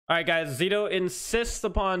All right, guys, Zito insists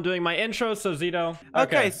upon doing my intro, so Zito.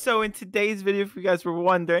 Okay, so in today's video, if you guys were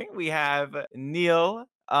wondering, we have Neel.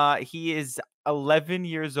 He is 11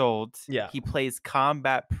 years old. Yeah. He plays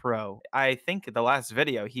Combat Pro. I think the last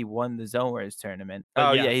video, he won the Zone Wars tournament. But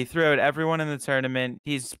Oh, yeah. yeah, he threw out everyone in the tournament.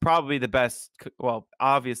 He's probably the best, well,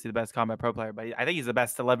 obviously the best Combat Pro player, but I think he's the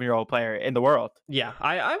best 11-year-old player in the world. Yeah,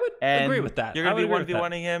 I would agree with that. You're going to be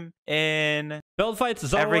 1v1ing him in build fights,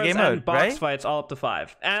 zone every wars, game and mode, box right? fights all up to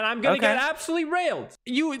 5. And I'm going to get absolutely railed.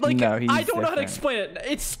 You, like, No, I don't know how to different. explain it.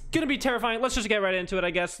 It's going to be terrifying. Let's just get right into it,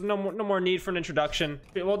 I guess. No more need for an introduction.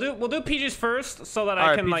 We'll do PGs first so that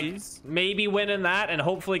I can, like, maybe win in that and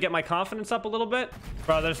hopefully get my confidence up a little bit.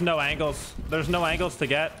 Bro, there's no angles. There's no angles to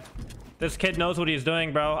get. This kid knows what he's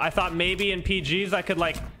doing, bro. I thought maybe in PGs I could,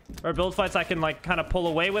 like, or build fights I can, like, kind of pull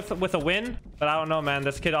away with a win. But I don't know, man.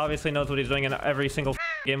 This kid obviously knows what he's doing in every single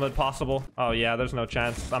game mode possible. Oh, yeah, there's no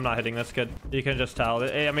chance. I'm not hitting this kid. You can just tell.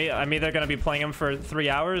 I'm either going to be playing him for 3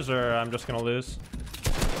 hours or I'm just going to lose.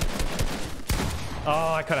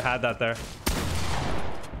 Oh, I could have had that there.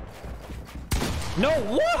 No,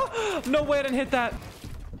 what? No way I didn't hit that.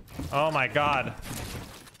 Oh, my God.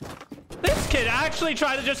 This kid actually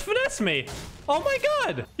tried to just finesse me. Oh my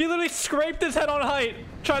God. He literally scraped his head on height,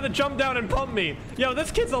 tried to jump down and pump me. Yo,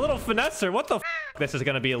 this kid's a little finesser. What the f? This is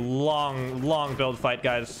going to be a long build fight,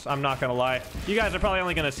 guys. I'm not going to lie. You guys are probably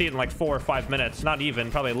only going to see it in like 4 or 5 minutes. Not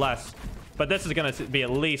even, probably less. But this is going to be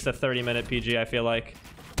at least a 30-minute PG, I feel like.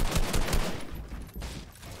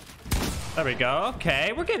 There we go.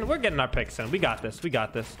 Okay, we're getting our picks in. We got this. We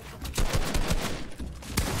got this.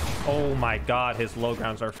 Oh my God, his low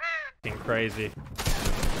grounds are f***ing crazy.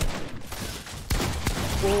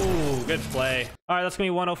 Ooh, good play. All right, that's gonna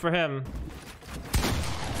be 1-0 for him.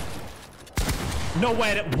 No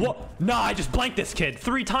way. What? No, I just blanked this kid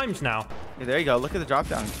 3 times now. Hey, there you go. Look at the drop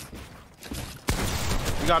down.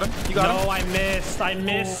 You got him. You got him. No, I missed. I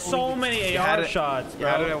missed so many AR shots, bro. You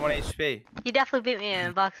had it at 1 HP. You definitely beat me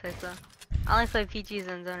in box fights, though. I only play PGs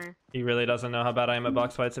and zoner. He really doesn't know how bad I am at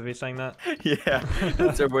box fights if he's saying that. Yeah,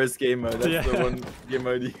 that's our worst game mode. That's Yeah. the one game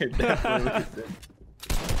mode you can definitely lose in.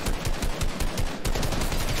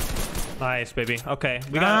 Nice, baby. Okay,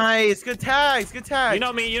 we got nice. Good tags. Good tags. You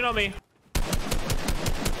know me. You know me.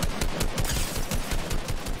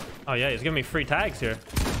 Oh yeah, he's giving me free tags here.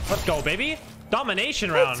 Let's go, baby.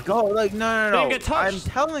 Domination round. Let's go. Like no. Didn't get touched.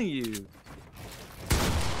 I'm telling you.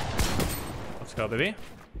 Let's go, baby.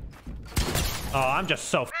 Oh, I'm just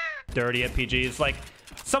so dirty at PGs. Like,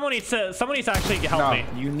 someone needs to actually help me.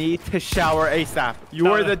 You need to shower ASAP. You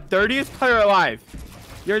are the dirtiest player alive.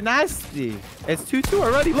 You're nasty. It's 2-2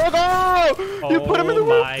 already. Look, you put him in the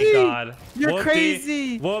whoopty. Oh my God. You're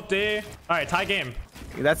crazy. Whoopty. All right, tie game.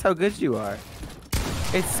 That's how good you are.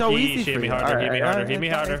 It's so easy for Hit me you. harder. Hit me harder. Right, Hit me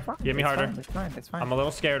harder. Hit me harder. It's fine. It's fine. I'm a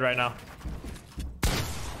little scared right now.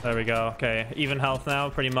 There we go. Okay, even health now,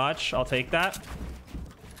 pretty much. I'll take that.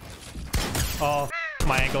 Oh,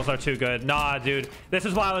 my ankles are too good. Nah, dude. This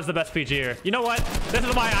is why I was the best PG'er. You know what? This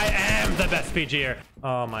is why I am the best PG'er.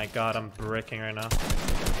 Oh my God, I'm bricking right now.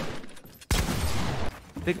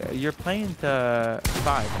 You're playing to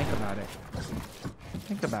 5. Think about it.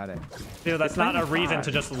 Think about it. Dude, that's not a reason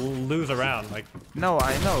to just lose a round. Like, no,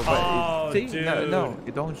 I know, but dude. No,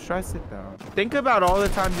 don't stress it though. Think about all the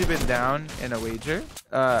times you've been down in a wager.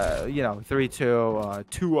 You know, 3-2,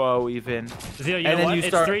 2-0 even. Zito, you know what?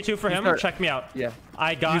 It's 3-2 for him. Check me out. Yeah.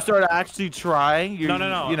 You start actually trying.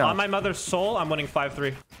 No. You know. On my mother's soul, I'm winning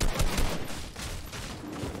 5-3.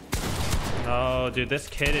 Oh, dude, this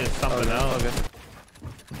kid is something else. Okay.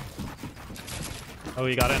 Oh,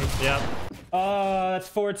 you got him. Yep. Oh, that's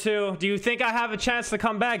 4-2. Do you think I have a chance to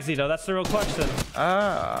come back, Zito? That's the real question.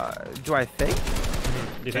 Do I think?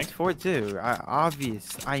 Do you think? It's 4-2.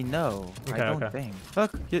 Obvious. I know. Okay, I don't think.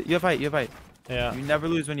 Look, you have height. You have height. Yeah. You never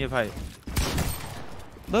lose when you have height.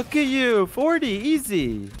 Look at you. 40.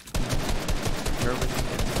 Easy.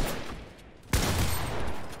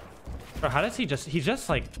 Bro, how does he just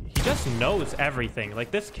knows everything.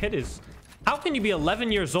 Like, this kid is... How can you be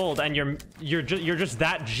 11 years old and you're just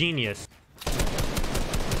that genius?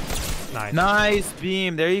 Nice. Nice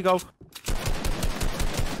beam. There you go.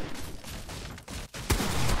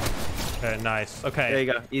 Okay, nice. Okay. There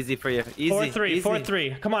you go. Easy for you. Easy. 4-3.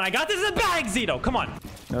 4-3. Come on, I got this in the bag, Zito. Come on.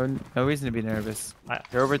 No reason to be nervous.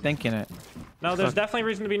 You're overthinking it. No, there's definitely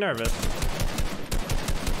reason to be nervous.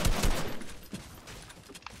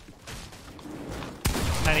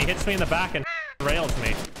 And he hits me in the back and rails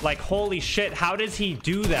me. Like, holy shit, how does he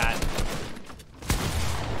do that?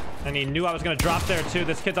 And he knew I was gonna drop there too.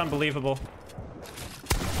 This kid's unbelievable.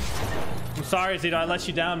 I'm sorry, Zito. I let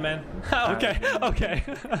you down, man. Okay. Okay.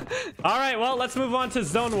 All right. Well, let's move on to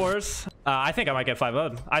Zone Wars. I think I might get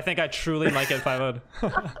 5-0'd. I think I truly might get 5-0'd.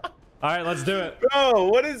 All right, let's do it. Bro,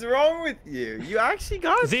 what is wrong with you? You actually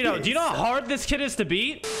got Zito, this. do you know how hard this kid is to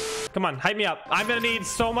beat? Come on, hype me up. I'm gonna need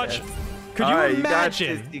so much. Yes. Could you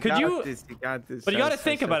imagine? You Could you? got this. But you gotta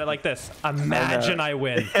think about it like this. Imagine I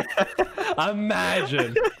win.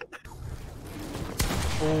 Imagine.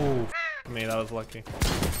 Oh, me, that was lucky.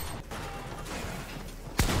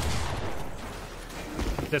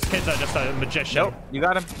 This kid's just a magician. Nope, you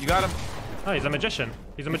got him. You got him. Oh, he's a magician.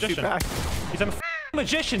 He's a magician. He's a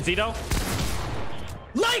magician, Zito.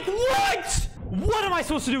 Like what? What am I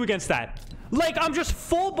supposed to do against that? Like I'm just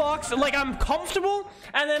full box, like I'm comfortable,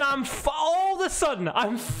 and then I'm all of a sudden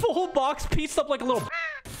I'm full box pieced up like a little.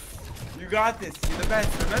 You got this. You're the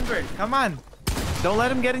best. Remember it. Come on. Don't let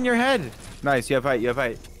him get in your head. Nice. You have height. You have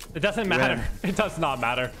height. It doesn't matter. It does not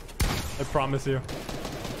matter. I promise you.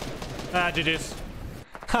 GG's.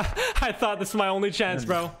 I thought this was my only chance,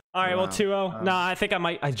 bro. All right, well, 2-0. Nah, I think I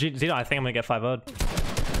might. Zito, I think I'm gonna get 5-0'd.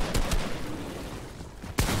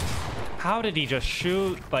 How did he just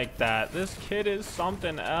shoot like that? This kid is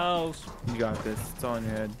something else. You got this. It's all in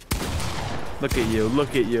your head. Look at you.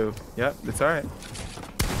 Look at you. Yep, that's all right.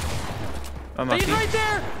 He's right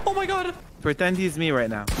there. Oh my god. Pretend he's me right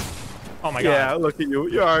now. Oh my god. Yeah, look at you.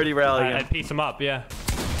 You're already rallying. I'd piece him up, yeah.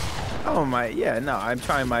 Oh my, yeah, no, I'm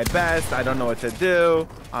trying my best. I don't know what to do.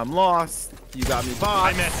 I'm lost. You got me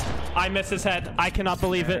boxed. I miss his head. I cannot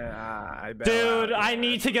believe it. Dude, I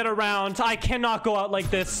need to get around. I cannot go out like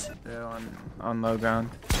this. On low ground.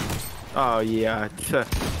 Oh, yeah.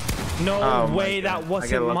 No way that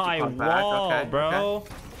wasn't my wall, bro.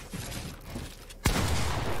 Okay.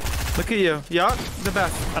 Look at you. Yup, the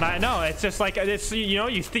best. And I know, it's just like, it's, you know,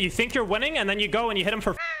 you think you're winning, and then you go and you hit him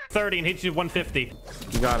for 30 and hits you 150.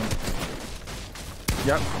 You got him.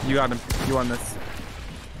 Yep, you got him. You won this.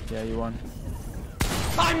 Yeah, you won.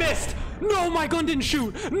 I missed! No, my gun didn't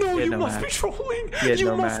shoot! No, you must be trolling!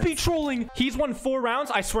 You must be trolling! He's won 4 rounds.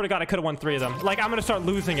 I swear to God, I could have won 3 of them. Like, I'm gonna start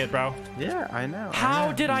losing it, bro. Yeah, I know.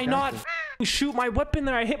 How did I not shoot my weapon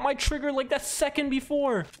there? I hit my trigger like that second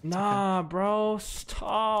before. Nah, bro,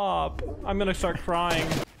 stop. I'm gonna start crying.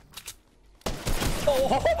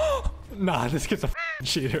 Oh! Nah, this kid's a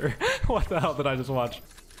cheater. What the hell did I just watch?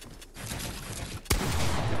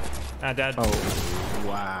 Dead. Oh,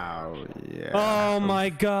 wow. Yeah. Oh my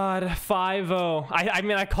god. 5-0. I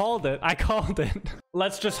mean, I called it. I called it.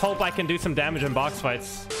 Let's just hope I can do some damage in box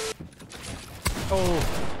fights.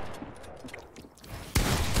 Oh.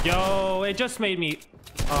 Yo, it just made me...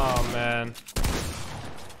 Oh, man.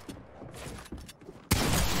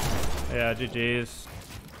 Yeah, GG's.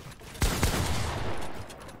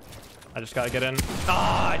 I just gotta get in.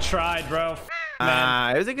 Ah, I tried, bro.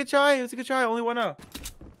 It was a good try. It was a good try. Only 1-0.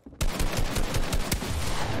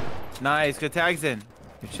 Nice. Good tags in.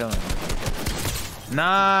 You're chilling.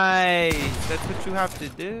 Nice. That's what you have to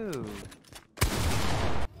do.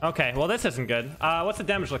 Okay, well, this isn't good. What's the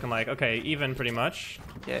damage looking like? Okay, even pretty much.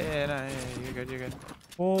 Yeah, you're good, you're good.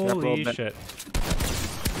 Holy shit.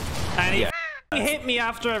 And he hit me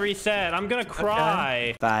after I reset. I'm gonna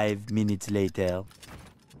cry. Okay. 5 minutes later.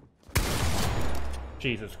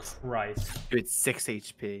 Jesus Christ. Dude, 6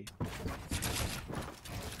 HP.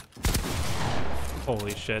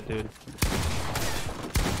 Holy shit, dude.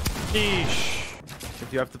 Eesh. If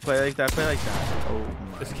you have to play like that, play like that. Oh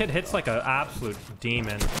my. This kid hits like an absolute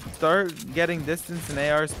demon. Start getting distance and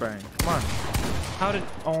AR spraying. Come on. How did...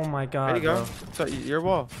 Oh my god, there you go. So, your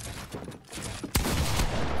wall.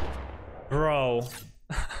 Bro.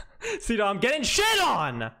 See, I'm getting shit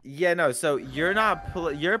on. Yeah, no. So you're not.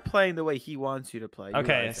 You're playing the way he wants you to play.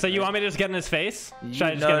 Okay, so you want me to just get in his face? Should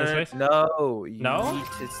I just get in his face? No. You no. need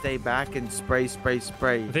to stay back and spray.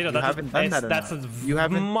 Zito, you haven't done that enough. You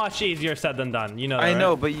haven't. Much easier said than done. You know. That, I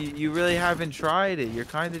know, right? but you really haven't tried it. You're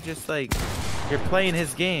kind of just like you're playing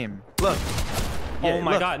his game. Look. Yeah, oh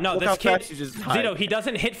my god, no! This kid, Zito, he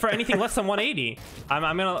doesn't hit for anything less than 180.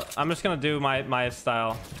 I'm just gonna do my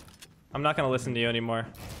style. I'm not gonna listen to you anymore.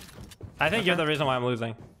 I think you're the reason why I'm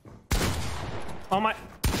losing. Oh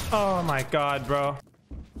my god, bro.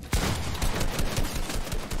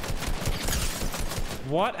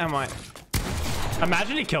 What am I?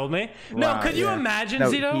 Imagine he killed me. Wow, no, could you imagine,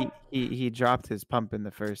 Zito? He dropped his pump in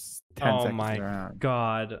the first 10 seconds around. Oh my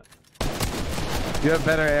god. You have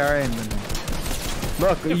better AR aim than me.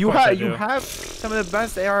 Look, you have some of the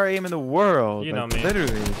best AR aim in the world. You know me.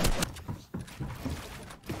 Literally.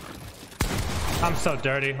 I'm so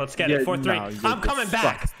dirty. Let's get it. 4-3. No, I'm coming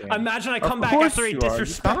back. Imagine I come back after he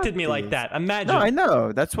disrespected me like that. Imagine. No, I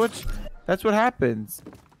know. That's what happens.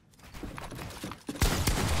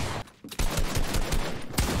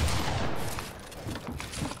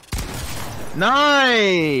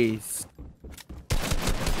 Nice.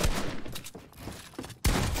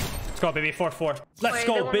 Let's go, baby. 4-4. Let's Wait,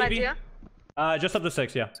 go, baby. you? Just up to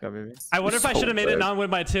 6, yeah. Let's go, baby. I wonder if I should have made it non-win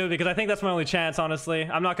by 2 because I think that's my only chance, honestly.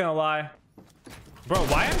 I'm not gonna lie. Bro,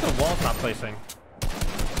 why are the walls not placing?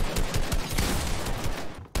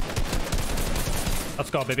 Let's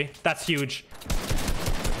go, baby. That's huge.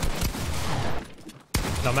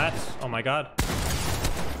 No mats. Oh my god.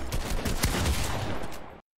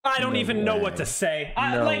 I don't even know what to say.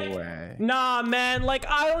 No way. Nah, man. Like,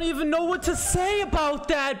 I don't even know what to say about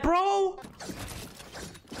that, bro.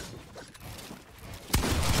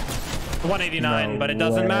 189, but it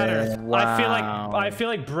doesn't matter. Wow. I feel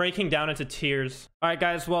like breaking down into tears. All right,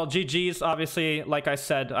 guys. Well, GG's. Obviously, like I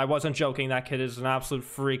said, I wasn't joking. That kid is an absolute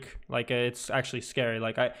freak. Like, it's actually scary.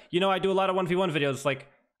 Like, I do a lot of 1v1 videos. Like,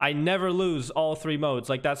 I never lose all 3 modes.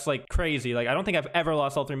 Like, that's like crazy. Like, I don't think I've ever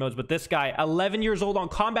lost all 3 modes, but this guy, 11 years old on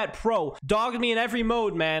Combat Pro, dogged me in every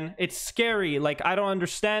mode, man. It's scary. Like, I don't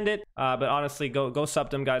understand it. But honestly, go sub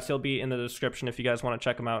to him, guys. He'll be in the description if you guys want to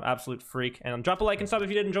check him out. Absolute freak. And drop a like and sub if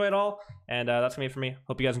you did enjoy it all. And that's gonna be it for me.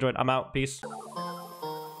 Hope you guys enjoyed. I'm out. Peace.